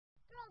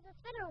It's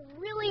been a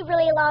really,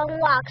 really long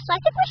walk, so I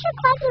think we should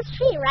climb this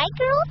tree, right,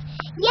 girls?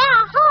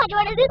 Yeah, huh? Do you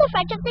want to do the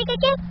friendship thing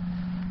again?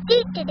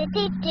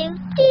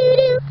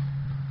 Do-do-do-do-do-do-do.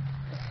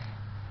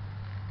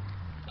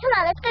 Come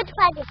on, let's go to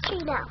climb this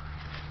tree now.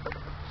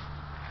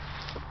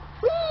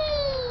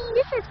 Whee!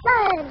 This is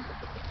fun.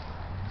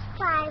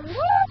 Climb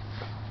this.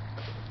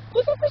 Do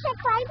you think we should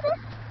climb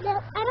this?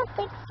 No, I don't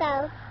think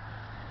so.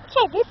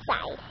 Try this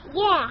side.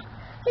 Yeah.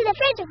 Do the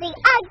friendship thing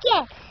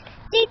again.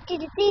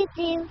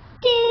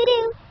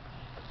 Do-do-do-do-do-do-do.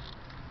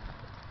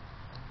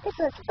 This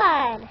was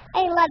fun.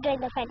 I love doing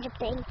the friendship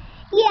thing.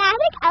 Yeah, I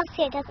think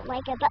Elsie doesn't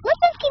like it, but let's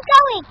just keep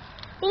going.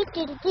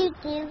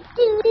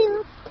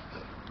 Do-do-do-do-do-do.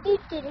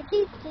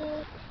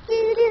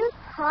 Do-do-do-do-do-do.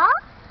 Huh?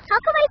 How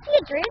come I see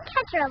a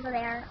Dreamcatcher over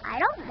there? I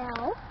don't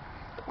know.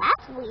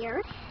 That's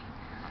weird.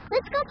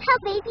 Let's go tell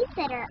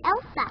babysitter,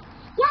 Elsa.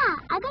 Yeah,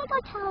 I'm gonna go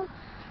tell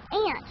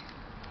Aunt.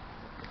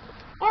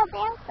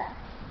 Elsa.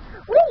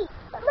 Wait,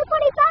 look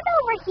what I found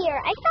over here.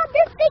 I found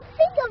this big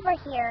thing over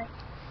here.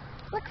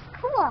 Looks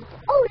cool.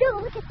 Oh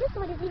no, look at this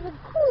one. It's even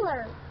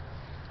cooler.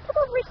 Look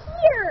over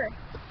here.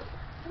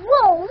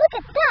 Whoa, look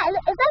at that.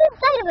 Is that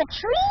inside of a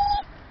tree?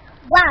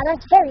 Wow,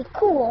 that's very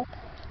cool.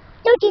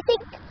 Don't you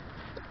think,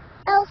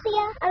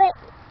 Elsia?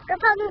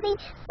 Rapunzel?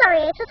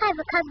 Sorry, I just have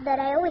a cousin that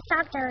I always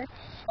talk to her.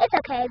 It's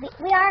okay.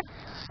 We are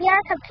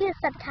confused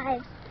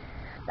sometimes.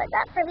 But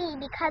not for me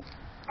because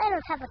I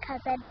don't have a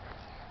cousin.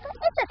 But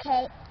it's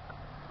okay.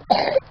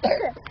 It's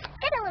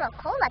getting a little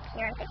cold up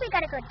here. I think we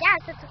gotta go down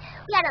since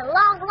we had a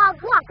long, long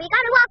walk. We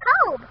gotta walk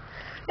home.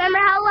 Remember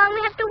how long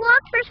we have to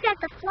walk? First we have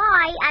to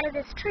fly out of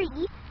this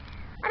tree.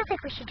 I don't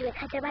think we should do it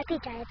because there might be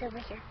giants over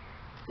here.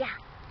 Yeah,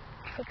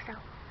 I think so.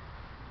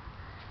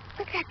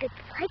 Look at that big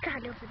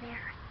playground over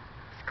there.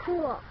 It's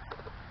cool.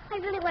 I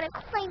really want to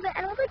climb it.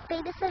 I don't think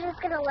babysitter's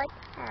gonna like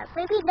that.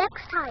 Maybe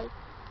next time.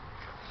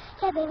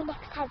 Yeah, maybe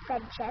next time,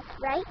 friendship,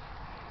 right?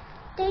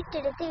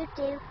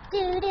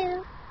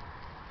 Do-do-do-do-do-do-do.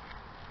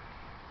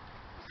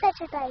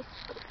 Such a nice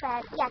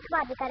friend. Yeah, come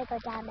on, we gotta go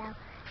down now.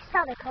 She's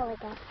probably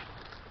calling us.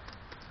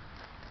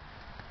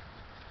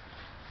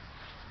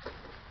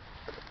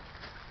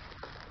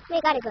 We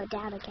gotta go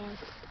down again.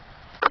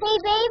 Hey,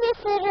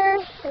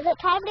 babysitter, is it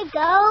time to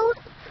go?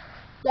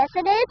 Yes,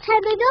 it is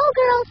time to go,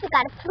 girls. We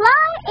gotta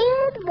fly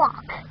and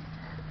walk.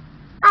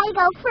 I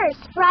go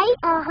first, right?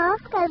 Uh-huh,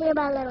 because you're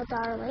my little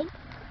darling.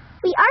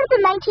 We are the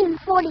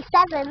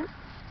 1947.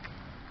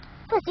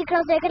 Plus, you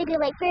girls are gonna be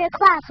late for your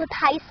class with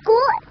high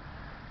school.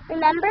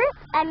 Remember,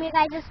 I'm your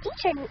guys'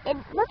 teacher, and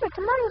remember,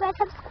 tomorrow you guys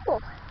have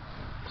school.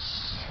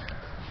 Shh.